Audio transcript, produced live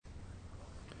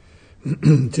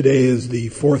Today is the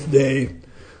fourth day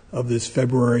of this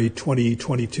February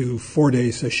 2022 four-day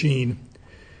session,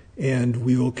 and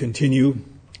we will continue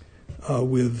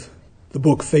with the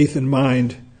book Faith and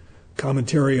Mind,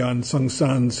 commentary on Sung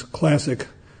San's classic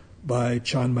by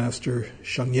Chan Master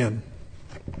Sheng Yen.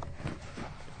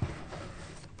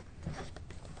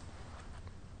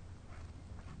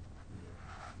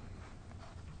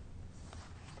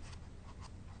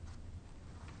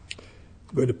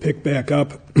 I'm going to pick back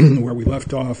up where we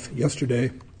left off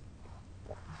yesterday.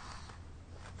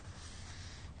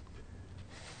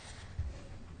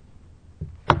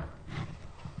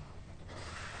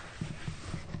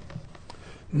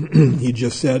 He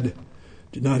just said,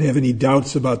 do not have any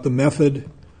doubts about the method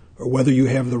or whether you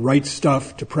have the right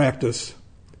stuff to practice.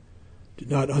 Do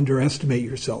not underestimate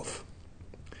yourself.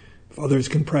 If others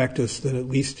can practice, then at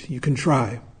least you can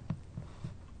try.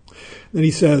 Then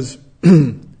he says,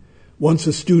 once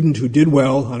a student who did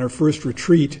well on her first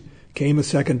retreat came a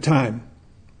second time.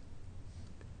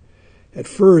 At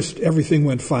first, everything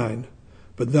went fine,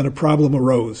 but then a problem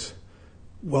arose.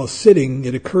 While sitting,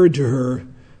 it occurred to her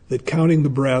that counting the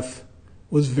breath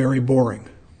was very boring.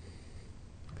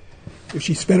 If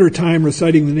she spent her time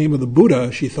reciting the name of the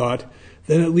Buddha, she thought,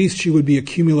 then at least she would be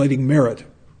accumulating merit.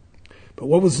 But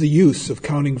what was the use of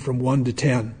counting from 1 to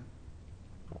 10?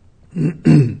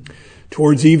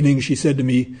 Towards evening, she said to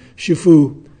me,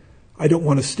 Shifu, I don't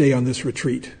want to stay on this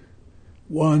retreat.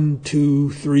 1,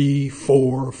 2, 3,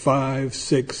 4, 5,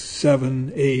 6,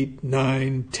 7, 8,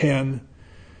 9, 10.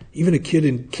 Even a kid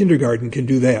in kindergarten can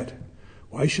do that.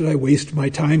 Why should I waste my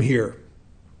time here?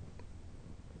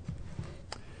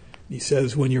 He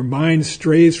says, when your mind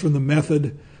strays from the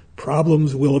method,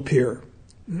 problems will appear.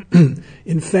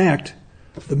 In fact,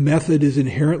 the method is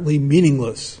inherently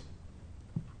meaningless.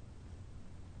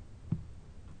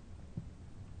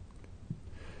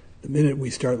 The minute we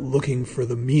start looking for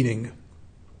the meaning,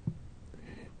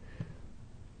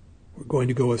 we're going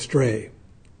to go astray.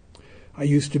 I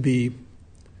used to be,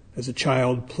 as a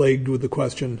child, plagued with the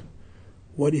question,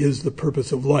 what is the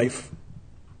purpose of life?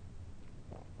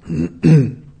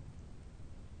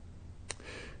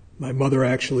 My mother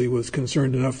actually was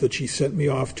concerned enough that she sent me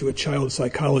off to a child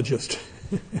psychologist.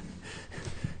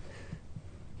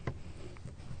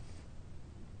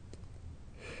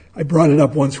 I brought it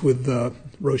up once with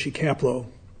Roshi Kapleau,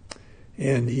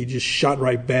 and he just shot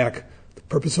right back, the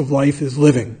purpose of life is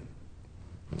living,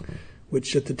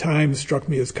 which at the time struck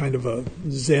me as kind of a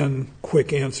Zen,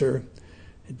 quick answer.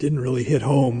 It didn't really hit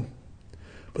home,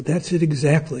 but that's it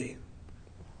exactly.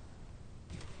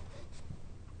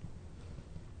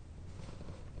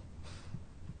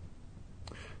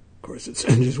 Of course, it's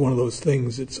just one of those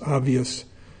things, it's obvious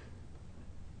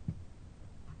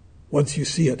once you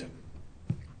see it.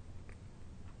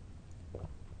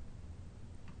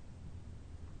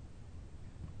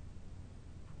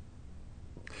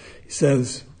 He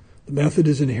says, the method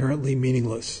is inherently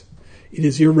meaningless. It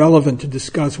is irrelevant to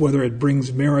discuss whether it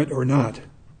brings merit or not.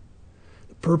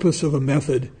 The purpose of a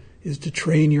method is to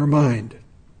train your mind.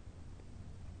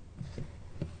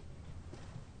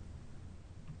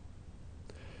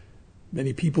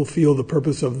 Many people feel the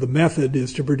purpose of the method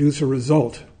is to produce a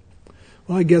result.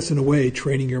 Well, I guess in a way,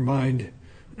 training your mind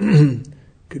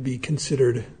could be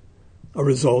considered a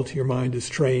result. Your mind is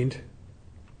trained.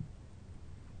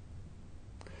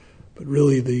 But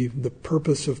really, the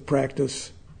purpose of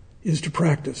practice is to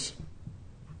practice.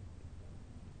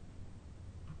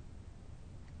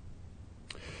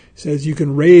 He says you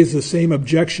can raise the same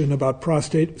objection about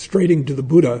prostrating to the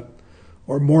Buddha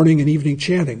or morning and evening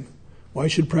chanting. Why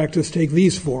should practice take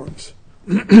these forms?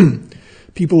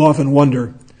 People often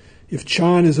wonder, if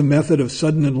Chan is a method of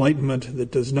sudden enlightenment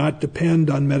that does not depend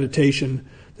on meditation,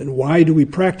 then why do we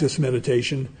practice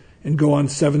meditation and go on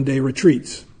 7-day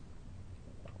retreats?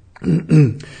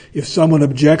 If someone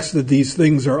objects that these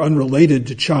things are unrelated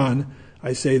to Chan,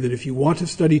 I say that if you want to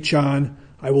study Chan,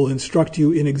 I will instruct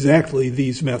you in exactly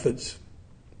these methods.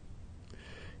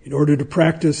 In order to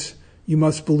practice, you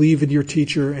must believe in your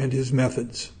teacher and his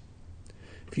methods.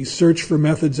 If you search for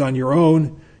methods on your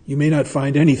own, you may not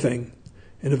find anything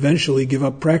and eventually give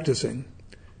up practicing.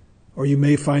 Or you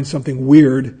may find something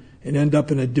weird and end up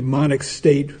in a demonic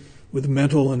state with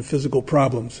mental and physical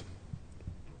problems.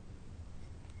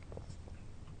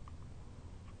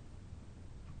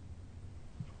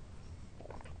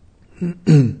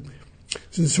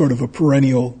 This is sort of a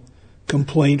perennial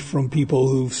complaint from people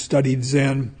who've studied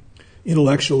Zen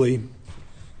intellectually.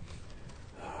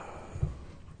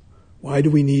 Why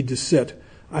do we need to sit?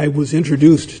 I was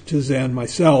introduced to Zen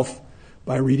myself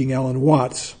by reading Alan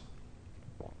Watts,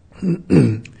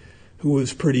 who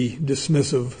was pretty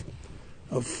dismissive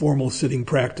of formal sitting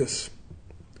practice,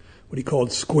 what he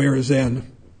called square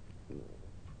Zen.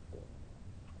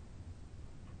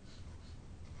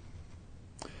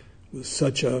 It was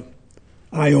such a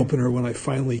eye-opener when I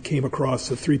finally came across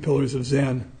the 3 pillars of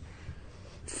Zen,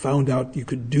 found out you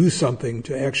could do something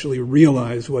to actually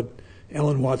realize what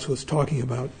Alan Watts was talking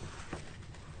about.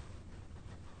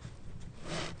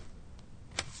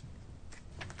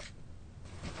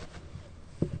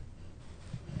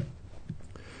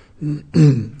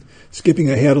 Skipping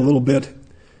ahead a little bit,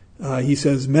 he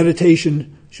says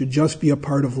meditation should just be a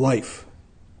part of life.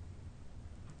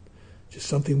 Just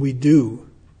something we do.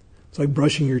 It's like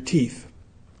brushing your teeth.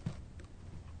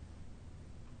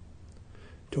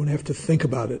 Don't have to think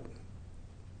about it.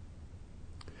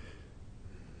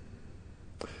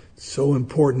 It's so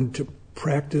important to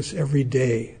practice every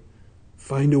day.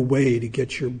 Find a way to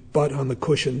get your butt on the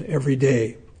cushion every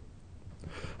day.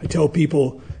 I tell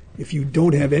people, if you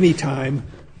don't have any time,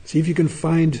 see if you can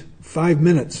find 5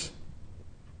 minutes.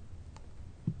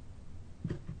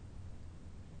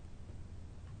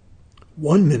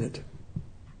 One minute.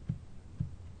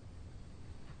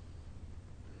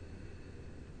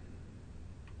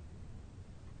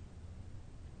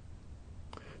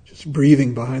 Just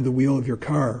breathing behind the wheel of your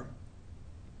car.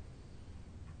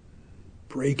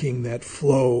 Breaking that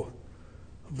flow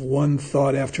of one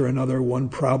thought after another, one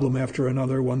problem after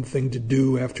another, one thing to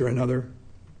do after another.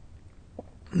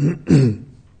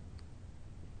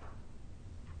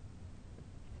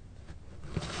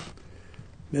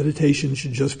 Meditation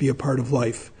should just be a part of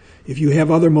life. If you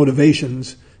have other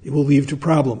motivations, it will lead to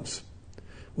problems.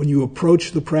 When you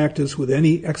approach the practice with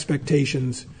any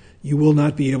expectations, you will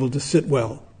not be able to sit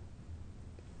well.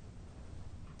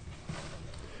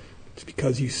 It's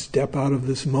because you step out of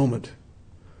this moment.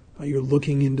 You're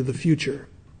looking into the future.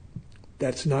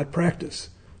 That's not practice.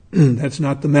 That's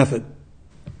not the method.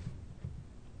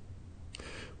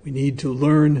 We need to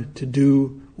learn to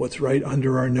do what's right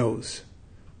under our nose,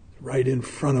 right in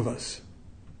front of us.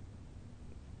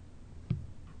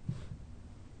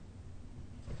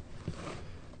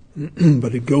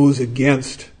 But it goes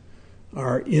against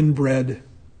our inbred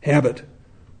habit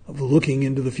of looking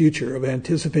into the future, of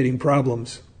anticipating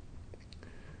problems.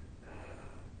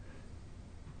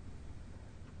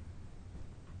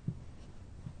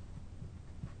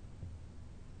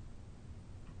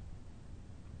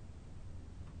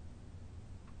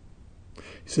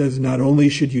 He says, not only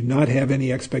should you not have any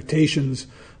expectations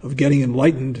of getting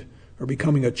enlightened or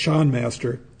becoming a Chan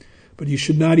master, but you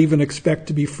should not even expect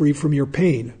to be free from your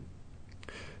pain.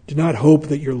 Do not hope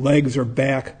that your legs or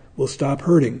back will stop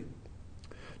hurting.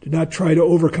 Do not try to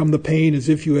overcome the pain as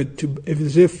if you had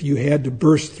to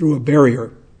burst through a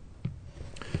barrier.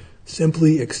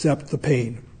 Simply accept the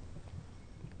pain.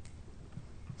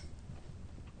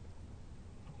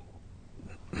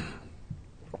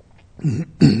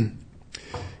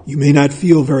 You may not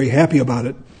feel very happy about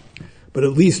it, but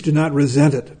at least do not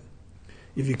resent it.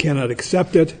 If you cannot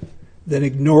accept it, then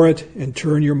ignore it and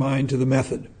turn your mind to the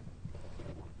method.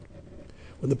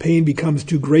 When the pain becomes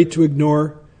too great to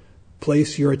ignore,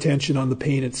 place your attention on the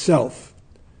pain itself.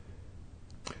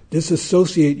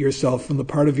 Disassociate yourself from the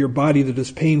part of your body that is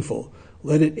painful.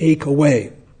 Let it ache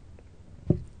away.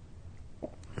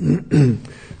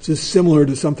 This is similar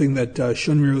to something that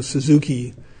Shunryu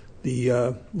Suzuki,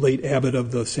 the late abbot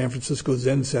of the San Francisco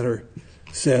Zen Center,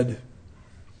 said.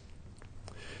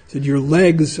 He said, your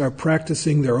legs are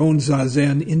practicing their own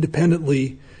zazen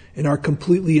independently and are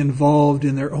completely involved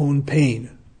in their own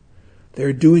pain.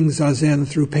 They're doing zazen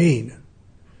through pain.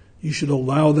 You should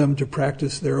allow them to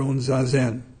practice their own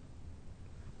zazen.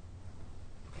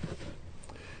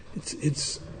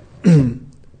 It's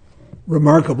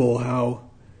remarkable how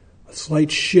a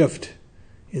slight shift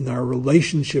in our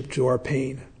relationship to our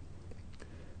pain,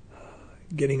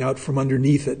 getting out from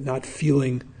underneath it, not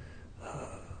feeling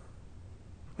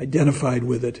identified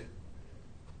with it,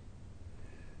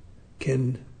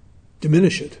 can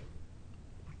diminish it.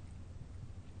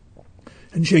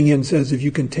 And Cheng Yen says, if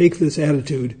you can take this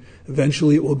attitude,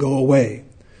 eventually it will go away.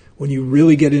 When you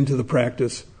really get into the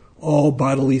practice, all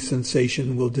bodily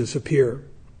sensation will disappear.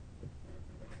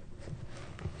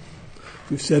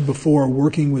 We've said before,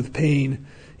 working with pain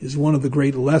is one of the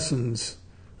great lessons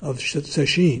of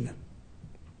Sesshin.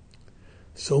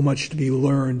 So much to be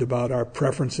learned about our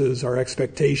preferences, our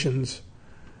expectations.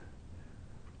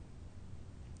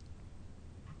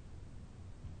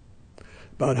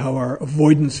 About how our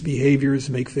avoidance behaviors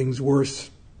make things worse.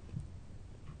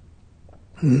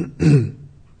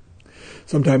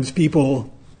 Sometimes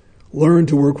people learn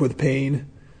to work with pain,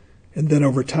 and then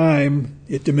over time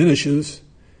it diminishes,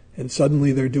 and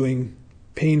suddenly they're doing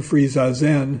pain-free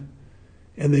zazen,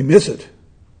 and they miss it.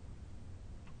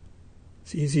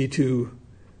 It's easy to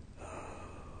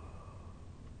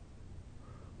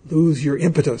lose your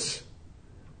impetus.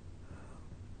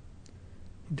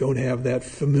 You don't have that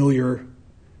familiar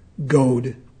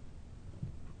goad.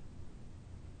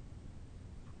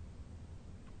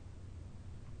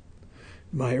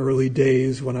 My early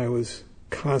days when I was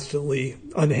constantly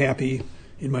unhappy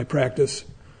in my practice,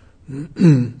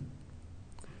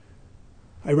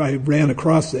 I ran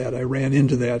across that. I ran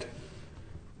into that.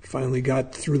 Finally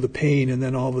got through the pain, and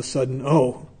then all of a sudden,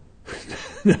 now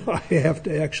I have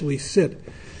to actually sit.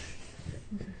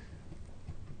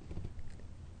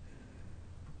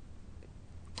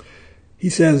 He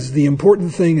says, the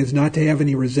important thing is not to have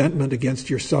any resentment against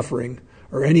your suffering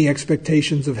or any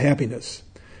expectations of happiness.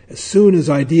 As soon as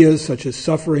ideas such as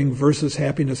suffering versus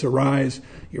happiness arise,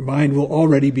 your mind will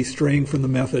already be straying from the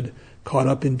method, caught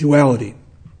up in duality.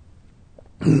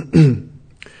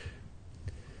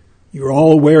 You're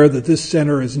all aware that this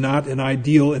center is not an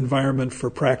ideal environment for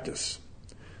practice.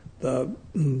 The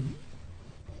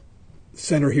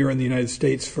center here in the United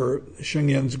States for Sheng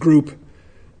Yen's group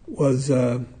was,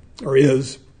 or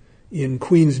is, in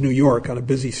Queens, New York, on a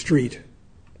busy street.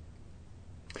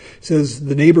 It says,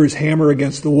 the neighbors hammer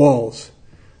against the walls.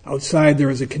 Outside there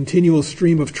is a continual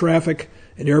stream of traffic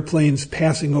and airplanes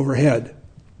passing overhead.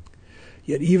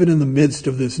 Yet even in the midst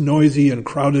of this noisy and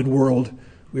crowded world,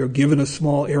 we are given a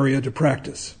small area to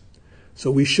practice.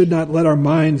 So we should not let our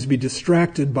minds be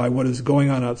distracted by what is going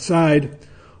on outside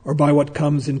or by what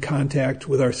comes in contact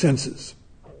with our senses.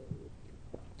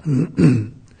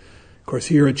 Of course,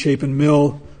 here at Chapin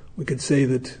Mill, we could say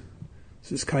that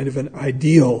this is kind of an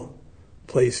ideal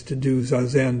place to do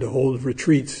zazen, to hold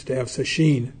retreats, to have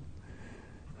sesshin.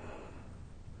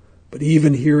 But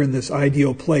even here in this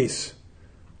ideal place,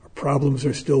 our problems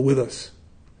are still with us.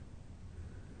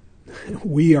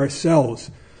 We ourselves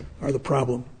are the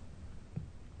problem.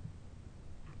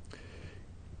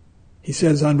 He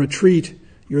says, on retreat,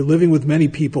 you're living with many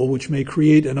people, which may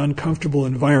create an uncomfortable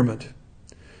environment.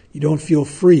 You don't feel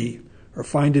free or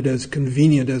find it as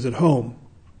convenient as at home.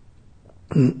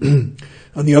 On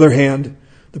the other hand,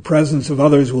 the presence of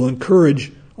others will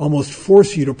encourage, almost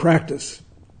force you to practice.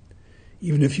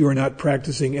 Even if you are not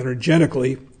practicing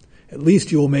energetically, at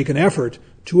least you will make an effort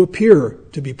to appear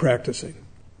to be practicing.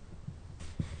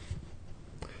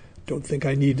 Don't think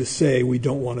I need to say we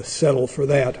don't want to settle for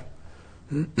that.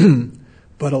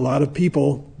 But a lot of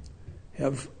people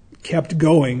have kept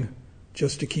going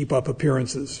just to keep up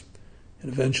appearances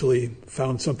and eventually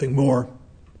found something more.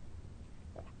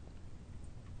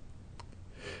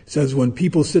 It says, when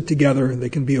people sit together, they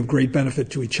can be of great benefit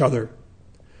to each other.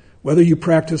 Whether you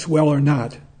practice well or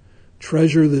not,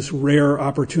 treasure this rare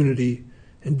opportunity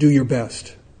and do your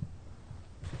best.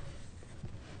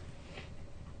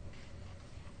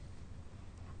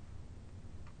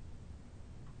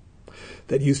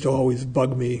 That used to always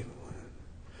bug me.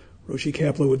 Roshi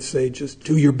Kapleau would say, just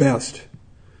do your best.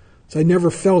 So I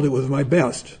never felt it was my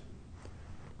best.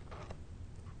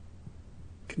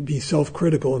 Can be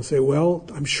self-critical and say, well,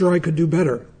 I'm sure I could do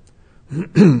better.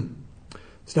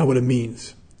 It's not what it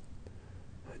means.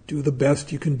 Do the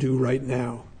best you can do right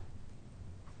now.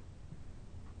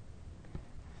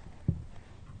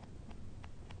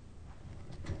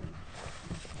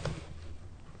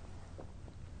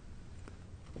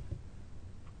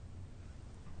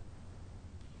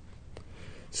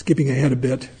 Skipping ahead a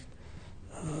bit,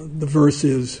 the verse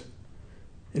is,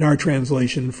 in our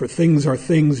translation, for things are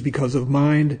things because of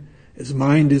mind, as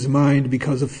mind is mind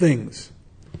because of things.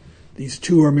 These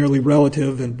two are merely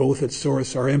relative, and both at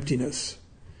source are emptiness.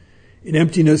 In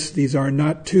emptiness, these are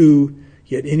not two,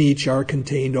 yet in each are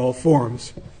contained all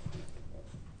forms.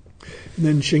 And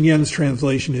then Sheng Yen's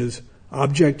translation is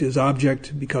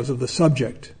object because of the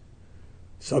subject.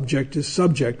 Subject is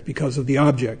subject because of the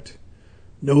object.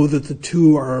 Know that the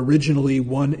two are originally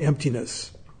one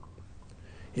emptiness.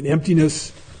 In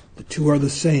emptiness, the two are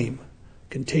the same,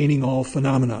 containing all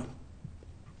phenomena.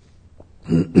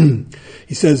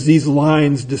 He says these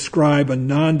lines describe a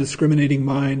non-discriminating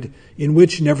mind in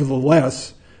which,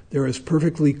 nevertheless, there is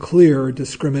perfectly clear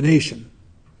discrimination.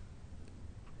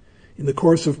 In the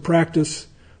course of practice,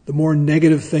 the more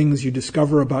negative things you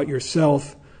discover about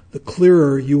yourself, the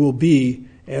clearer you will be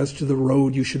as to the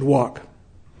road you should walk.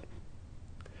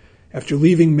 After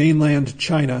leaving mainland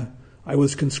China, I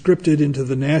was conscripted into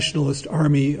the Nationalist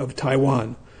Army of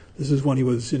Taiwan. This is when he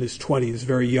was in his 20s,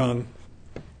 very young.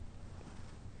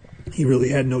 He really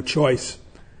had no choice.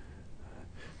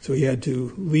 So he had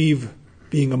to leave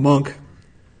being a monk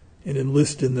and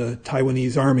enlist in the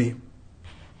Taiwanese army.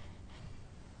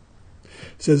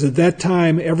 It says, at that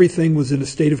time, everything was in a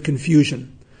state of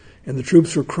confusion, and the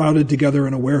troops were crowded together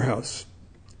in a warehouse.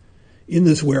 In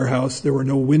this warehouse, there were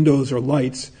no windows or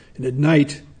lights, and at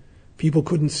night, people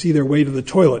couldn't see their way to the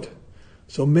toilet,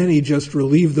 so many just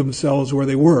relieved themselves where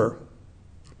they were.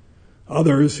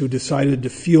 Others, who decided to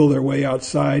feel their way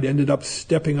outside, ended up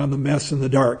stepping on the mess in the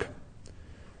dark.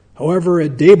 However,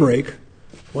 at daybreak,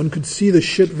 one could see the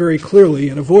shit very clearly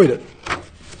and avoid it.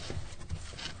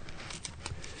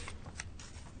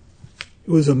 It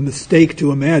was a mistake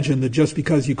to imagine that just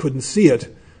because you couldn't see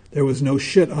it, there was no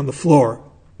shit on the floor.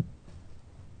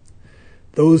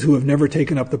 Those who have never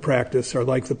taken up the practice are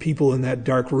like the people in that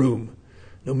dark room.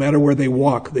 No matter where they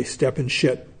walk, they step in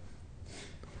shit.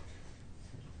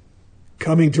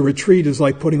 Coming to retreat is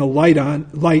like putting a light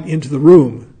into the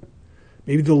room.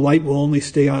 Maybe the light will only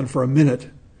stay on for a minute,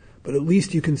 but at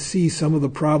least you can see some of the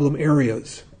problem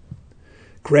areas.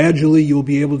 Gradually, you'll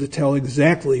be able to tell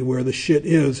exactly where the shit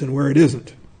is and where it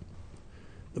isn't.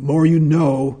 The more you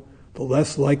know, the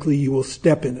less likely you will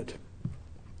step in it.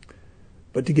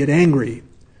 But to get angry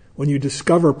when you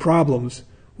discover problems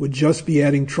would just be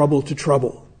adding trouble to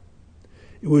trouble.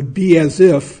 It would be as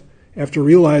if, after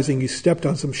realizing you stepped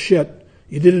on some shit,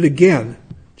 you did it again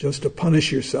just to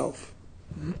punish yourself.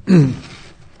 And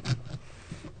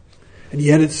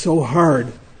yet it's so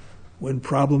hard when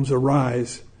problems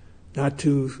arise not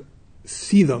to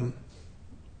see them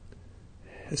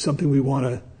as something we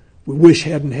wish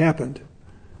hadn't happened.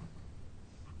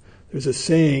 There's a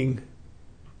saying,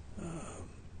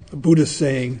 a Buddhist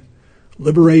saying,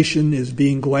 liberation is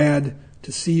being glad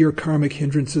to see your karmic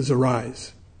hindrances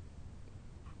arise.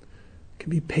 It can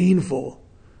be painful,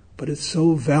 but it's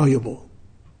so valuable.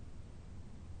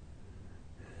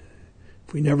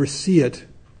 If we never see it,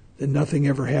 then nothing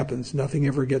ever happens. Nothing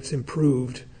ever gets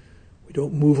improved. We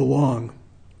don't move along.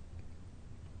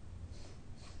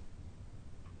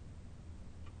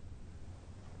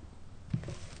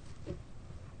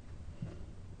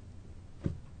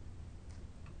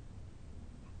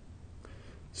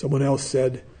 Someone else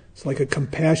said, it's like a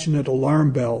compassionate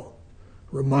alarm bell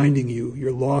reminding you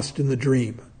you're lost in the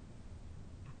dream.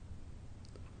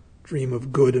 Dream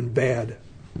of good and bad.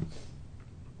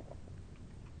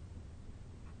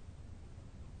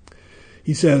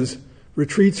 He says,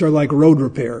 retreats are like road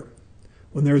repair.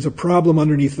 When there is a problem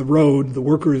underneath the road, the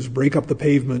workers break up the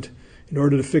pavement in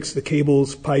order to fix the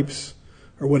cables, pipes,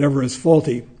 or whatever is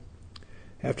faulty.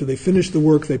 After they finish the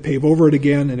work, they pave over it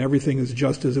again, and everything is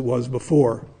just as it was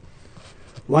before.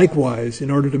 Likewise,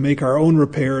 in order to make our own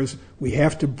repairs, we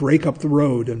have to break up the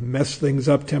road and mess things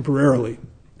up temporarily.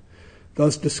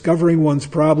 Thus, discovering one's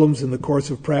problems in the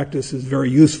course of practice is very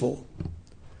useful.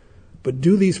 But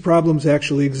do these problems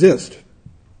actually exist?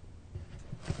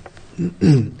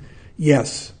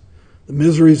 Yes, the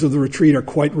miseries of the retreat are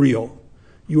quite real.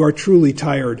 You are truly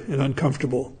tired and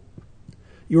uncomfortable.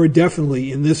 You are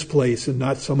definitely in this place and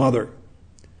not some other.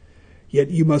 Yet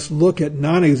you must look at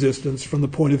non-existence from the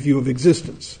point of view of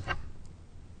existence.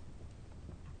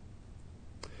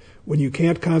 When you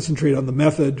can't concentrate on the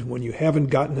method, when you haven't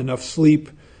gotten enough sleep,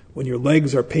 when your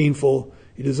legs are painful,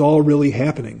 it is all really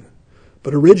happening.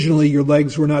 But originally your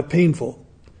legs were not painful.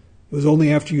 It was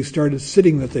only after you started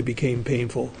sitting that they became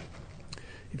painful.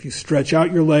 If you stretch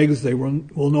out your legs, they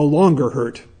will no longer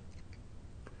hurt.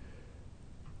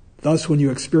 Thus, when you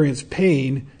experience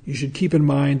pain, you should keep in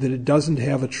mind that it doesn't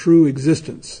have a true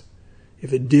existence.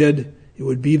 If it did, it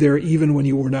would be there even when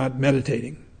you were not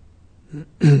meditating.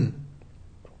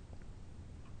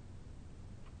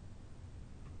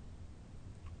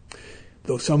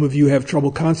 Though some of you have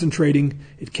trouble concentrating,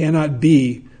 it cannot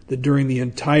be that during the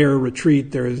entire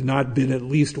retreat there has not been at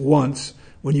least once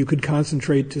when you could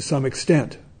concentrate to some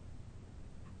extent.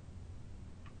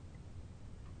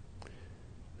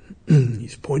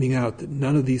 He's pointing out that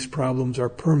none of these problems are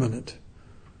permanent.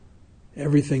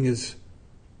 Everything is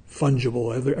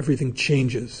fungible. Everything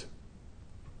changes.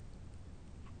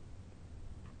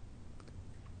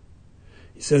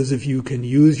 He says if you can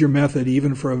use your method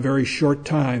even for a very short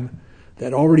time,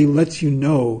 that already lets you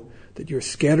know that your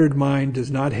scattered mind does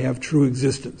not have true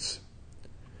existence.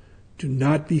 Do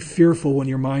not be fearful when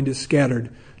your mind is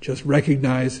scattered. Just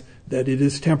recognize that it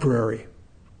is temporary.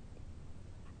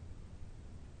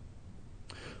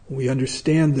 When we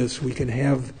understand this, we can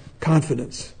have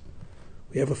confidence.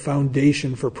 We have a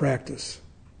foundation for practice.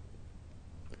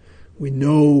 We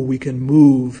know we can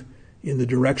move in the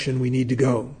direction we need to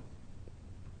go.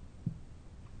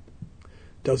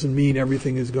 Doesn't mean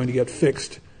everything is going to get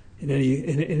fixed in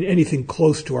anything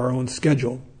close to our own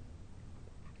schedule.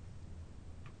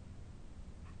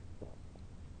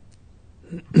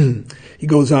 He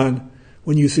goes on,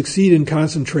 when you succeed in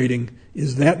concentrating,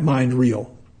 is that mind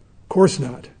real? Of course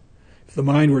not. If the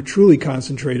mind were truly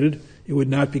concentrated, it would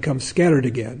not become scattered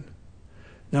again.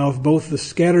 Now, if both the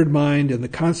scattered mind and the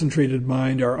concentrated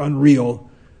mind are unreal,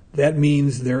 that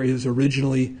means there is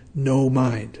originally no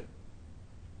mind.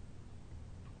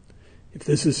 If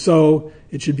this is so,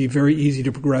 it should be very easy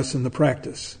to progress in the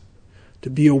practice. To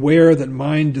be aware that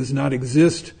mind does not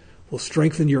exist will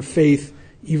strengthen your faith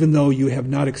even though you have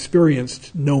not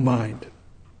experienced no mind.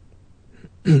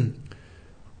 Can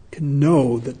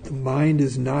know that the mind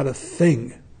is not a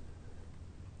thing.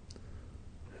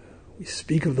 We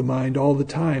speak of the mind all the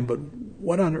time, but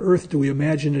what on earth do we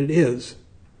imagine it is?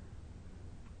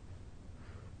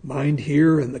 Mind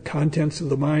here and the contents of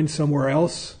the mind somewhere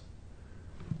else?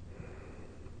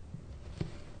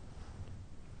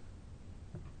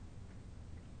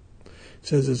 It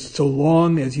says, as so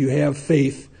long as you have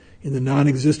faith in the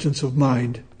non-existence of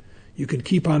mind, you can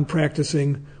keep on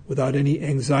practicing without any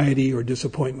anxiety or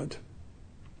disappointment.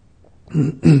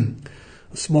 A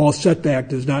small setback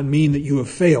does not mean that you have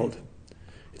failed.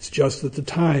 It's just that the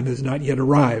time has not yet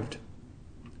arrived.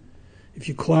 If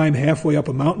you climb halfway up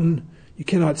a mountain, you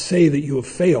cannot say that you have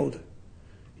failed.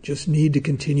 You just need to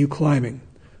continue climbing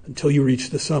until you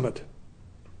reach the summit.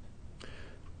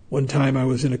 One time I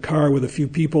was in a car with a few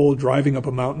people driving up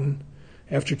a mountain.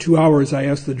 After 2 hours, I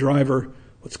asked the driver,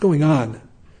 "What's going on?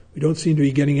 We don't seem to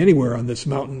be getting anywhere on this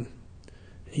mountain."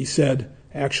 He said,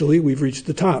 "Actually, we've reached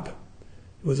the top."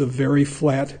 It was a very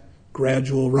flat,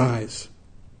 gradual rise.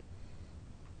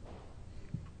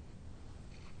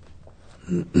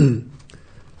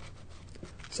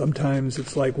 Sometimes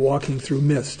it's like walking through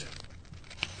mist.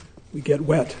 We get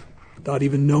wet without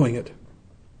even knowing it.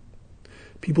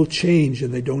 People change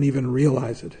and they don't even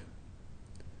realize it.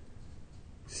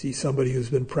 See somebody who's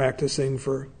been practicing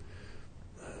for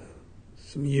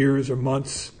some years or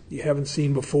months you haven't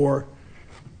seen before,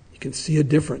 you can see a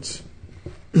difference.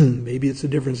 Maybe it's a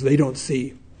difference they don't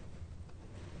see.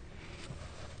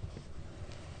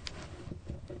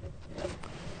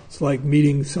 It's like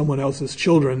meeting someone else's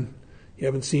children you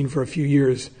haven't seen for a few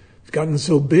years. It's gotten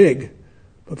so big.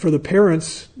 But for the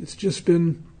parents, it's just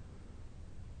been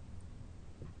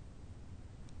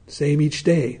the same each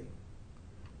day.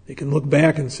 They can look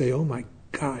back and say, "Oh my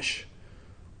gosh,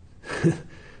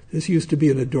 this used to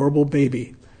be an adorable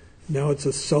baby. Now it's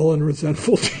a sullen,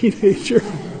 resentful teenager."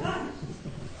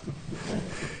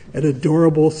 An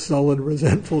adorable, sullen,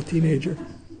 resentful teenager.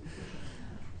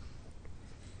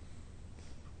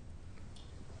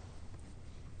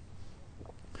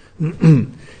 It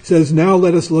says, now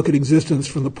let us look at existence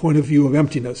from the point of view of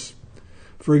emptiness.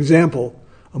 For example,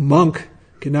 a monk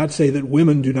cannot say that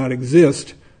women do not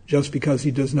exist just because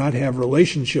he does not have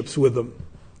relationships with them.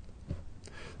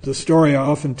 There's a story I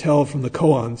often tell from the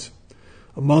koans.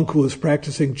 A monk who was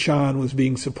practicing Chan was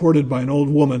being supported by an old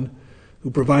woman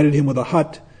who provided him with a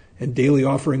hut and daily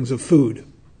offerings of food.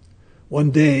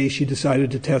 One day she decided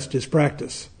to test his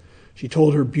practice. She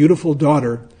told her beautiful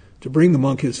daughter to bring the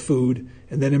monk his food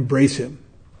and then embrace him.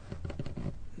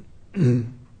 The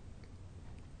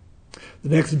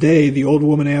next day, the old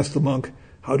woman asked the monk,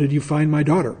 "How did you find my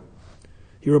daughter?"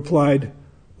 He replied,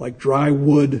 "Like dry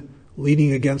wood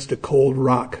leaning against a cold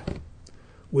rock."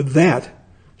 With that,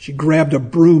 she grabbed a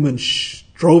broom and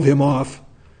drove him off,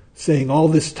 saying, "All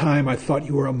this time I thought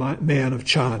you were a man of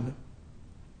Chan."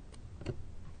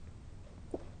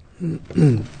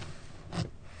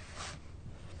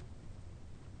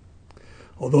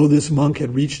 Although this monk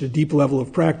had reached a deep level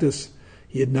of practice,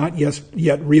 he had not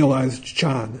yet realized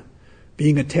Chan.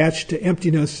 Being attached to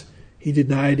emptiness, he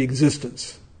denied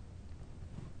existence.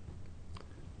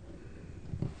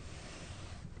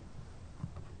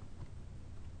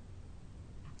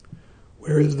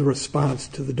 Where is the response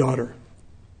to the daughter?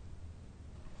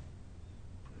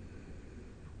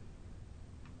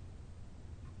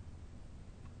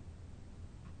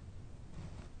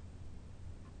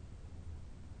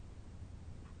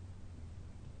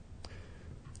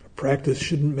 Practice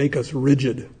shouldn't make us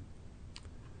rigid.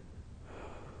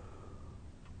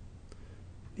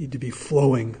 Need to be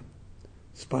flowing,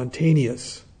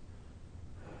 spontaneous,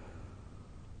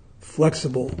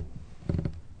 flexible,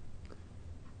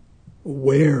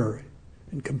 aware,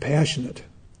 and compassionate.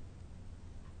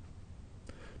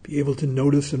 Be able to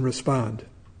notice and respond.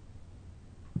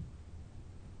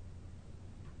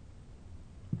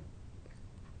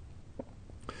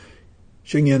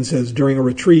 Shengyan says, during a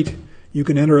retreat, you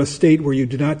can enter a state where you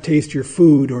do not taste your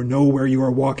food or know where you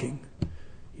are walking.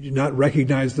 You do not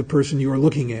recognize the person you are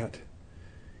looking at.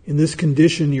 In this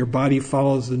condition, your body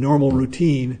follows the normal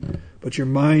routine, but your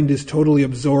mind is totally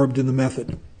absorbed in the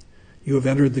method. You have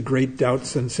entered the great doubt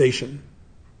sensation.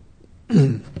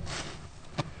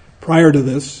 Prior to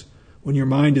this, when your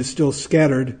mind is still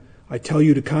scattered, I tell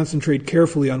you to concentrate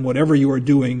carefully on whatever you are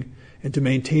doing and to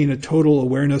maintain a total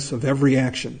awareness of every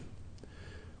action.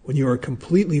 When you are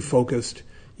completely focused,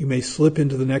 you may slip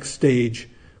into the next stage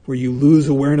where you lose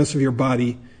awareness of your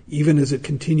body even as it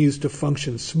continues to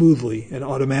function smoothly and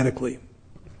automatically.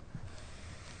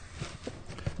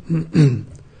 The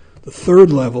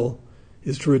third level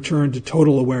is to return to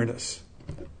total awareness.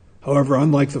 However,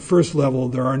 unlike the first level,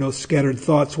 there are no scattered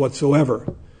thoughts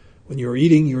whatsoever. When you are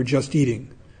eating, you are just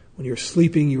eating. When you are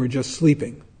sleeping, you are just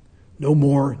sleeping. No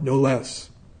more, no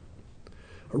less.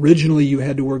 Originally, you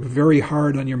had to work very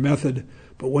hard on your method,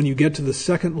 but when you get to the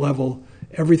second level,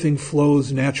 everything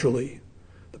flows naturally.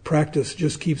 The practice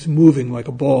just keeps moving like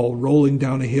a ball rolling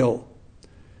down a hill.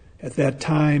 At that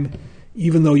time,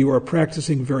 even though you are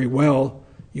practicing very well,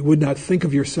 you would not think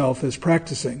of yourself as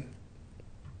practicing.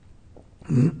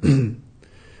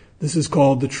 This is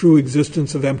called the true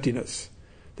existence of emptiness.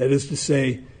 That is to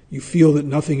say, you feel that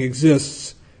nothing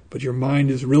exists, but your mind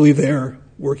is really there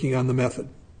working on the method.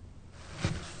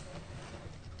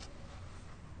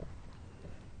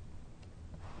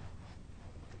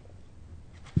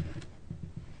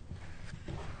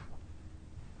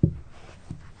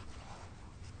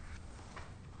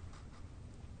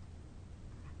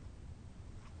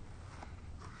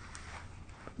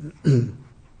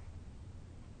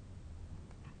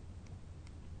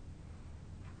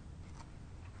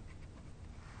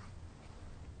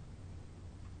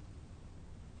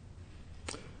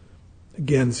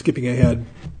 Again, skipping ahead.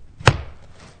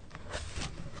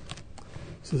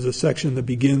 This is a section that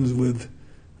begins with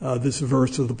this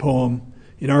verse of the poem.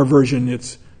 In our version,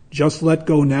 it's, "Just let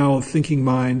go now of thinking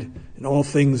mind, and all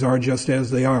things are just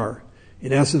as they are.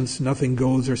 In essence, nothing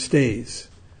goes or stays.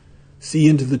 See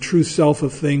into the true self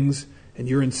of things, and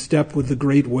you're in step with the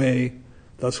great way,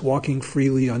 thus walking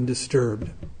freely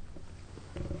undisturbed."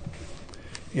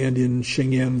 And in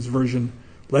Sheng Yan's version,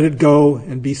 "Let it go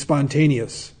and be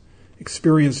spontaneous.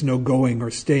 Experience no going or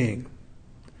staying.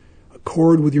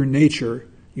 Accord with your nature,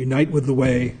 unite with the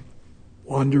way,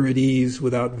 wander at ease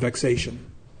without vexation."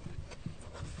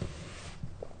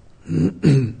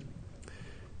 And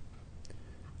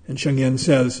Sheng Yan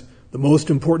says, "The most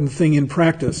important thing in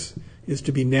practice is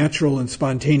to be natural and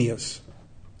spontaneous.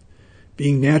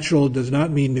 Being natural does not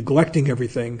mean neglecting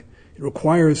everything. It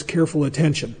requires careful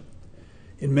attention.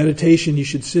 In meditation, you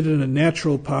should sit in a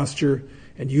natural posture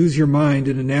and use your mind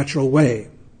in a natural way.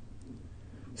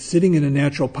 Sitting in a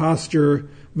natural posture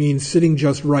means sitting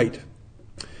just right.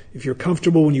 If you're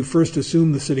comfortable when you first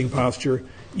assume the sitting posture,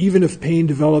 even if pain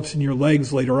develops in your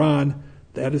legs later on,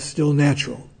 that is still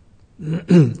natural.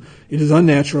 It is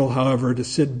unnatural, however, to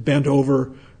sit bent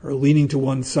over or leaning to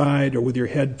one side or with your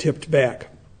head tipped back.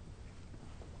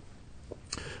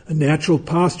 A natural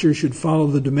posture should follow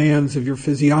the demands of your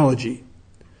physiology.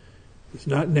 It's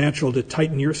not natural to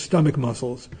tighten your stomach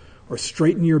muscles or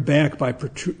straighten your back by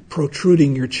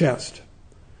protruding your chest.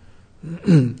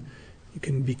 You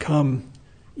can become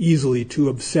easily too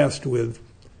obsessed with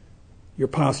your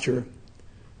posture.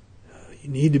 You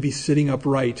need to be sitting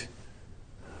upright.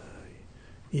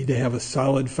 You need to have a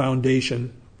solid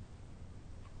foundation.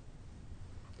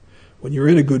 When you're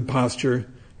in a good posture,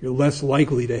 you're less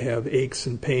likely to have aches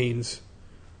and pains,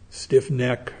 stiff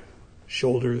neck,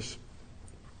 shoulders.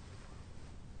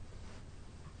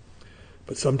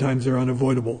 But sometimes they're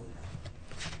unavoidable.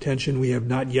 Tension we have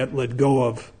not yet let go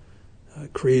of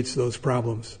creates those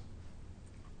problems.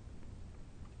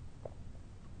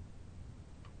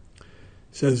 It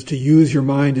says to use your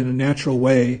mind in a natural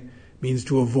way means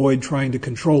to avoid trying to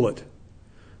control it.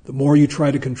 The more you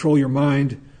try to control your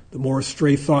mind, the more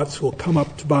stray thoughts will come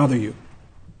up to bother you.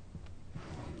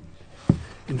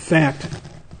 In fact,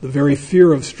 the very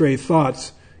fear of stray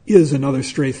thoughts is another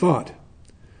stray thought.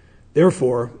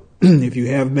 Therefore, if you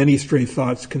have many stray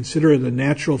thoughts, consider it a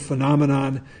natural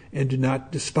phenomenon and do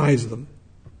not despise them.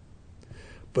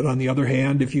 But on the other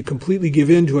hand, if you completely give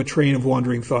in to a train of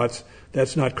wandering thoughts,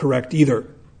 that's not correct either.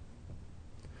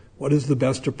 What is the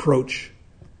best approach?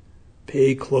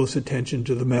 Pay close attention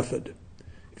to the method.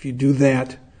 If you do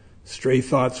that, stray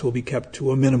thoughts will be kept to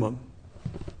a minimum.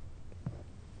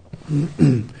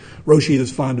 Roshi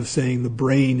is fond of saying the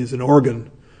brain is an organ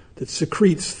that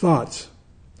secretes thoughts.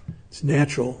 It's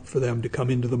natural for them to come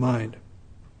into the mind.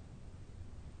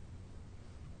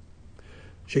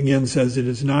 Sheng Yan says it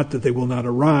is not that they will not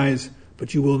arise,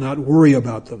 but you will not worry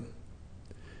about them.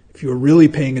 If you are really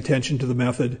paying attention to the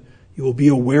method, you will be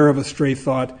aware of a stray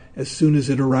thought as soon as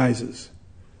it arises.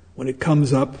 When it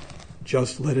comes up,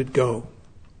 just let it go.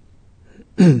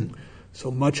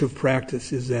 So much of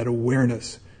practice is that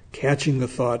awareness, catching the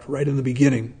thought right in the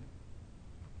beginning.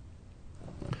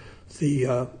 It's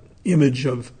the image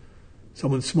of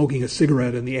someone smoking a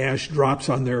cigarette and the ash drops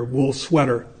on their wool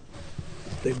sweater.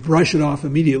 They brush it off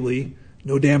immediately,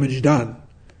 no damage done.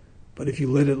 But if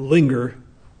you let it linger,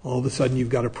 all of a sudden you've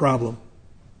got a problem.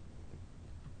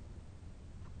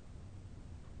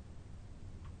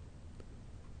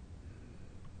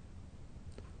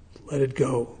 Let it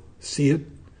go. See it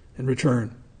and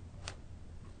return.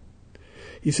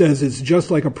 He says it's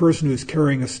just like a person who's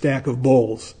carrying a stack of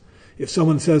bowls. If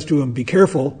someone says to him, be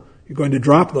careful, you're going to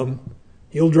drop them,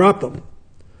 he'll drop them.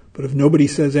 But if nobody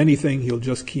says anything, he'll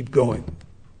just keep going.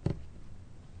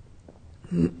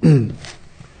 Do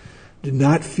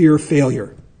not fear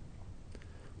failure.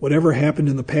 Whatever happened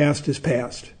in the past is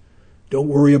past. Don't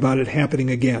worry about it happening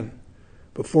again.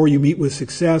 Before you meet with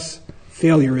success,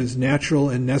 failure is natural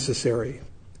and necessary.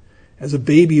 As a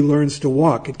baby learns to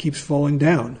walk, it keeps falling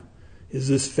down. Is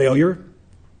this failure?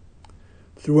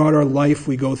 Throughout our life,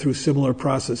 we go through similar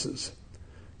processes.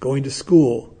 Going to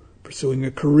school, pursuing a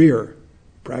career,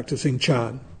 practicing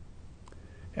Chan.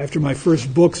 After my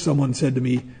first book, someone said to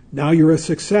me, now you're a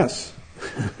success.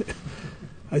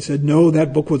 I said, no,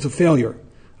 that book was a failure.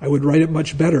 I would write it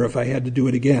much better if I had to do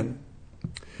it again.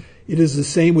 It is the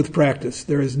same with practice.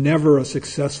 There is never a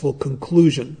successful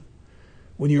conclusion.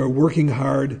 When you are working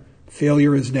hard,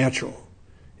 failure is natural.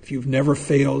 If you've never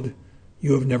failed,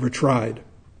 you have never tried.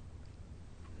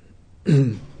 I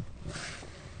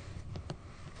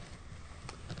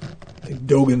think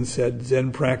Dogen said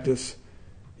Zen practice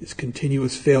is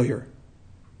continuous failure.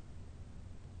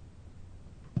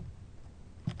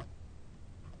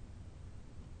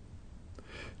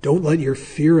 Don't let your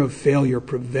fear of failure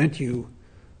prevent you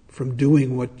from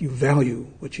doing what you value,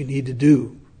 what you need to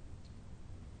do.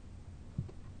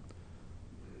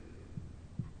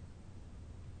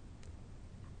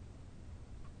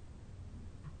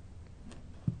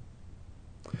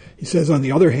 He says, on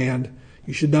the other hand,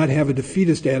 you should not have a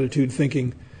defeatist attitude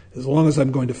thinking, as long as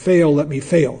I'm going to fail, let me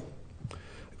fail.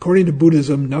 According to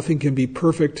Buddhism, nothing can be a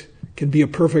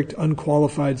perfect,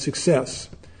 unqualified success.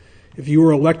 If you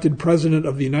were elected president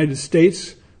of the United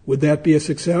States, would that be a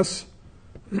success?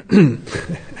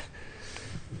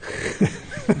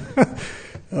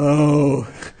 Oh,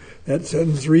 that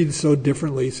sentence reads so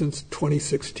differently since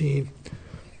 2016.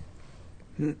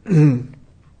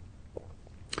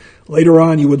 Later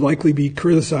on, you would likely be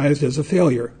criticized as a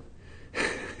failure.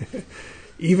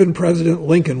 Even President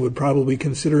Lincoln would probably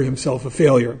consider himself a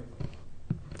failure.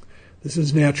 This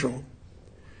is natural.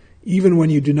 Even when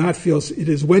you do not feel, it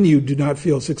is when you do not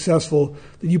feel successful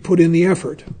that you put in the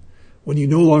effort. When you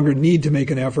no longer need to make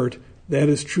an effort, that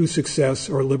is true success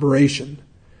or liberation.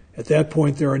 At that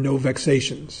point, there are no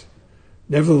vexations.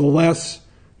 Nevertheless,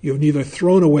 you have neither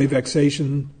thrown away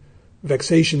vexations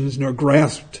nor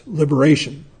grasped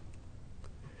liberation.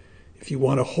 If you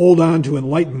want to hold on to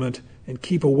enlightenment and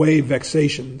keep away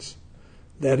vexations,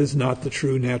 that is not the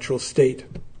true natural state.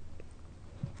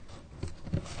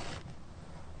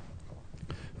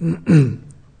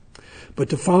 But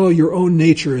to follow your own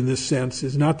nature in this sense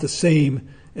is not the same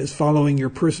as following your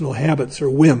personal habits or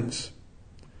whims,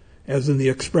 as in the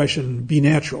expression, be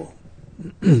natural,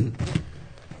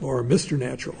 or Mr.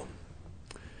 Natural.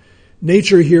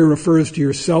 Nature here refers to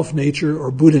your self-nature or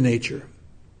Buddha nature.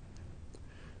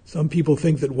 Some people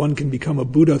think that one can become a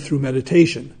Buddha through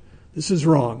meditation. This is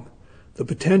wrong. The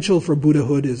potential for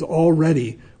Buddhahood is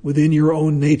already within your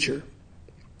own nature.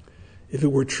 If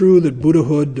it were true that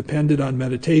Buddhahood depended on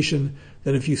meditation,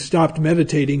 then if you stopped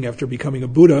meditating after becoming a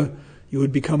Buddha, you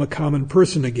would become a common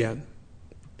person again.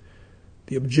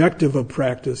 The objective of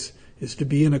practice is to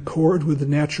be in accord with the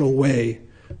natural way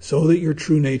so that your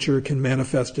true nature can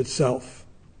manifest itself.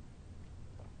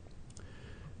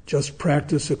 Just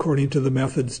practice according to the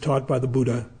methods taught by the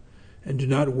Buddha and do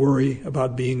not worry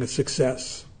about being a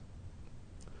success.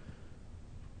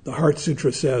 The Heart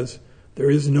Sutra says, there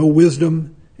is no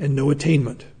wisdom and no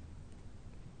attainment.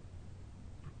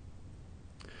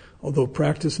 Although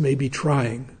practice may be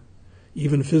trying,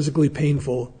 even physically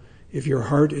painful, if your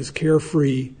heart is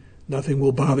carefree, nothing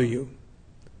will bother you.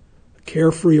 A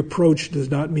carefree approach does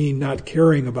not mean not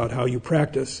caring about how you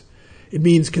practice. It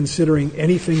means considering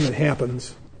anything that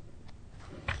happens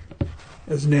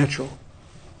as natural.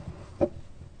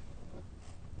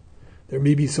 There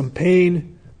may be some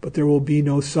pain, but there will be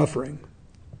no suffering.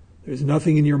 There's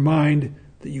nothing in your mind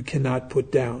that you cannot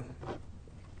put down.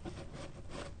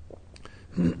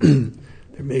 There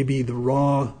may be the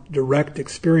raw, direct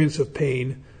experience of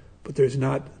pain, but there's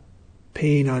not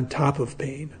pain on top of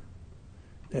pain.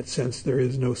 In that sense, there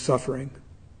is no suffering.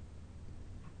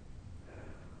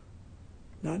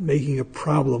 Not making a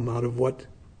problem out of what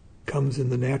comes in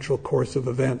the natural course of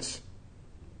events.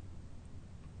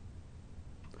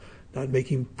 not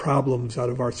making problems out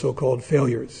of our so-called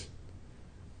failures,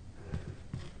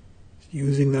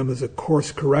 using them as a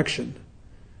course correction,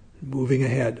 moving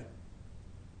ahead.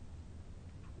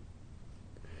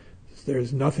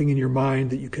 There's nothing in your mind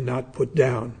that you cannot put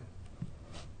down.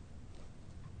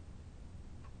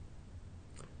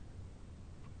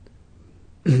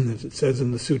 As it says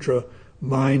in the sutra,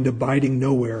 mind abiding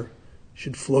nowhere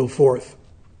should flow forth.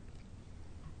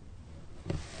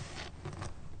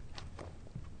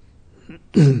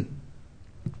 And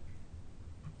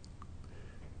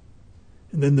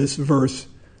then this verse,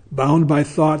 bound by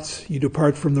thoughts you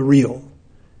depart from the real,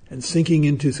 and sinking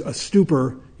into a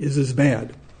stupor is as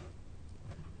bad.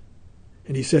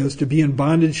 And he says, to be in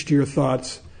bondage to your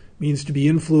thoughts means to be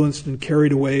influenced and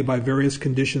carried away by various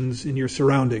conditions in your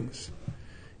surroundings.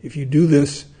 If you do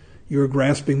this, you are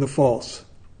grasping the false.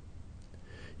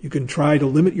 You can try to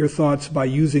limit your thoughts by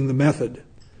using the method,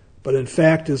 but in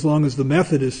fact, as long as the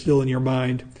method is still in your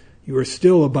mind, you are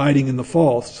still abiding in the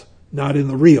false, not in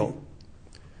the real.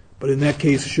 But in that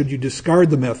case, should you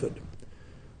discard the method?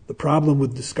 The problem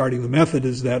with discarding the method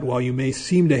is that while you may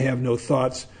seem to have no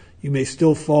thoughts, you may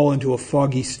still fall into a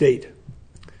foggy state.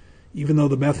 Even though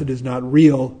the method is not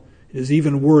real, it is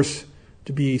even worse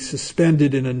to be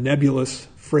suspended in a nebulous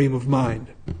frame of mind.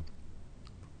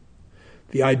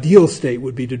 The ideal state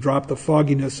would be to drop the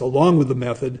fogginess along with the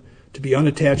method, to be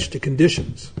unattached to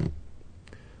conditions.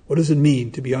 What does it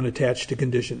mean to be unattached to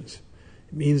conditions?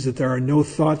 It means that there are no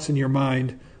thoughts in your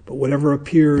mind, but whatever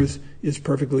appears is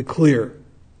perfectly clear.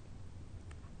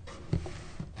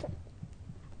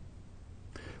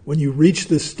 When you reach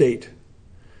this state,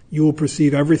 you will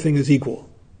perceive everything as equal.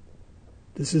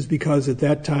 This is because at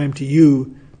that time to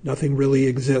you, nothing really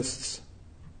exists.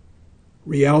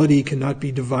 Reality cannot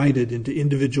be divided into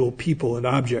individual people and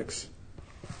objects.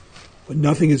 When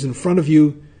nothing is in front of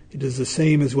you, it is the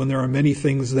same as when there are many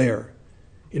things there.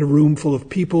 In a room full of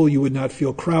people, you would not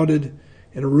feel crowded,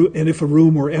 and if a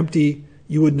room were empty,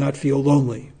 you would not feel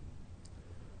lonely.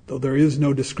 Though there is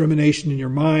no discrimination in your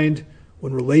mind,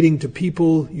 when relating to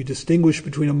people, you distinguish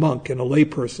between a monk and a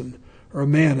layperson, or a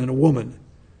man and a woman.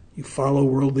 You follow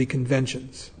worldly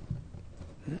conventions.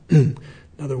 In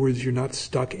other words, you're not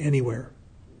stuck anywhere.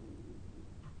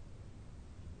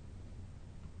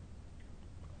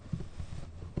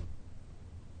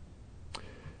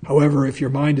 However, if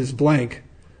your mind is blank,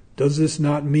 does this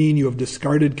not mean you have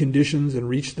discarded conditions and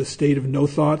reached the state of no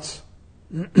thoughts?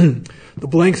 The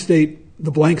blank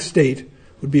state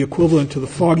would be equivalent to the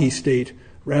foggy state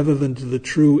rather than to the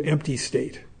true empty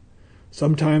state.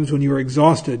 Sometimes when you are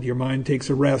exhausted, your mind takes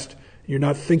a rest, and you're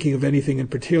not thinking of anything in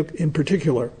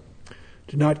particular.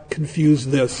 Do not confuse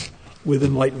this with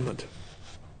enlightenment.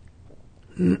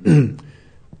 The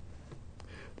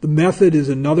method is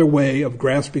another way of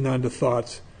grasping onto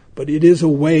thoughts, but it is a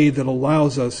way that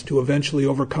allows us to eventually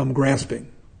overcome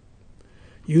grasping.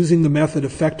 Using the method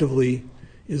effectively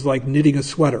is like knitting a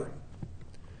sweater.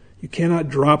 You cannot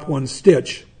drop one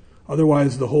stitch,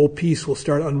 otherwise the whole piece will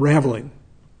start unraveling.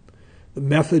 The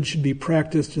method should be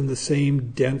practiced in the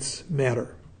same dense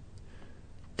manner.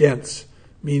 Dense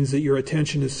means that your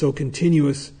attention is so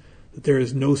continuous that there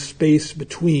is no space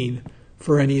between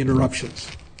for any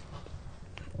interruptions.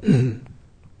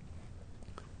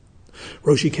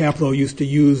 Roshi Kapleau used to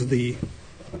use the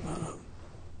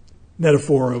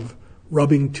metaphor of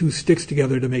rubbing two sticks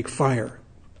together to make fire.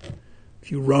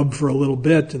 If you rub for a little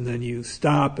bit and then you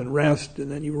stop and rest and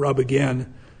then you rub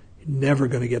again, you're never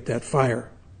going to get that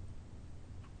fire.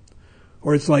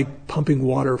 Or it's like pumping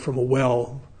water from a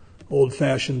well,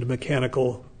 old-fashioned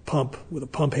mechanical pump with a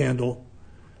pump handle.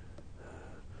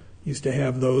 Used to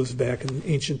have those back in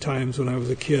ancient times when I was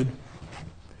a kid.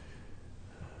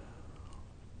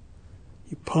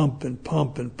 You pump and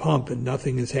pump and pump and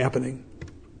nothing is happening.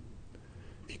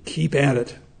 If you keep at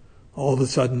it, all of a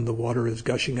sudden the water is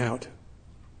gushing out.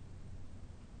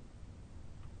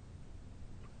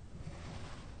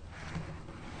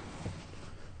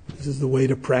 This is the way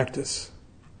to practice.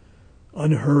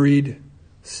 Unhurried,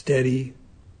 steady,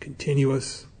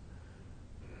 continuous.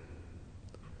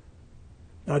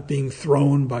 Not being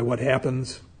thrown by what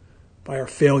happens, by our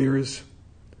failures,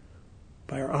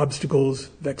 by our obstacles,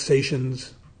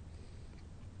 vexations.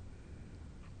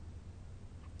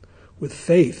 With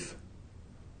faith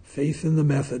in the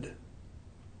method,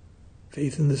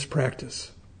 faith in this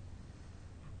practice.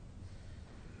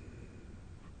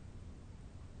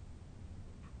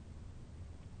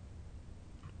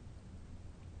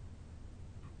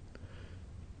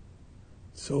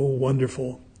 So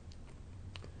wonderful.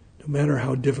 No matter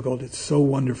how difficult, it's so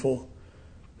wonderful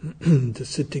to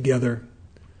sit together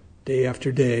day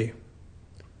after day,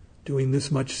 doing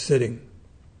this much sitting,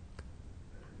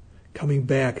 coming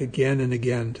back again and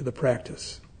again to the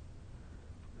practice,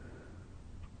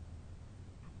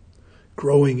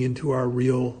 growing into our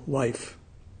real life.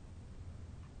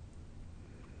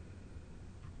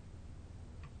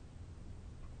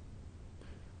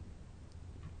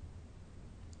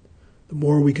 The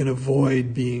more we can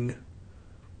avoid being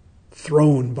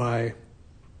thrown by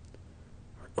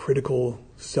our critical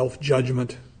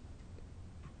self-judgment,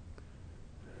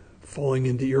 falling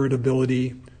into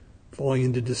irritability, falling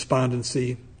into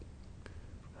despondency,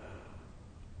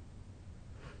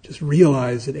 just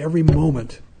realize that every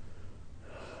moment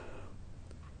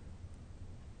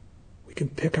we can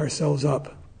pick ourselves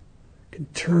up, can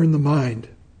turn the mind,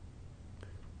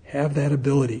 have that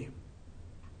ability.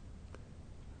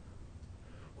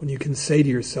 When you can say to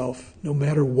yourself, no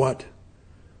matter what,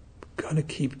 I'm going to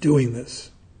keep doing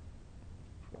this,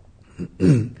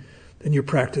 then your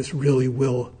practice really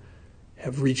will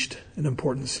have reached an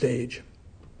important stage.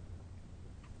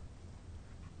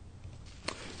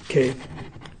 Okay,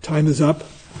 time is up.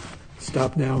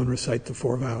 Stop now and recite the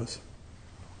 4 vows.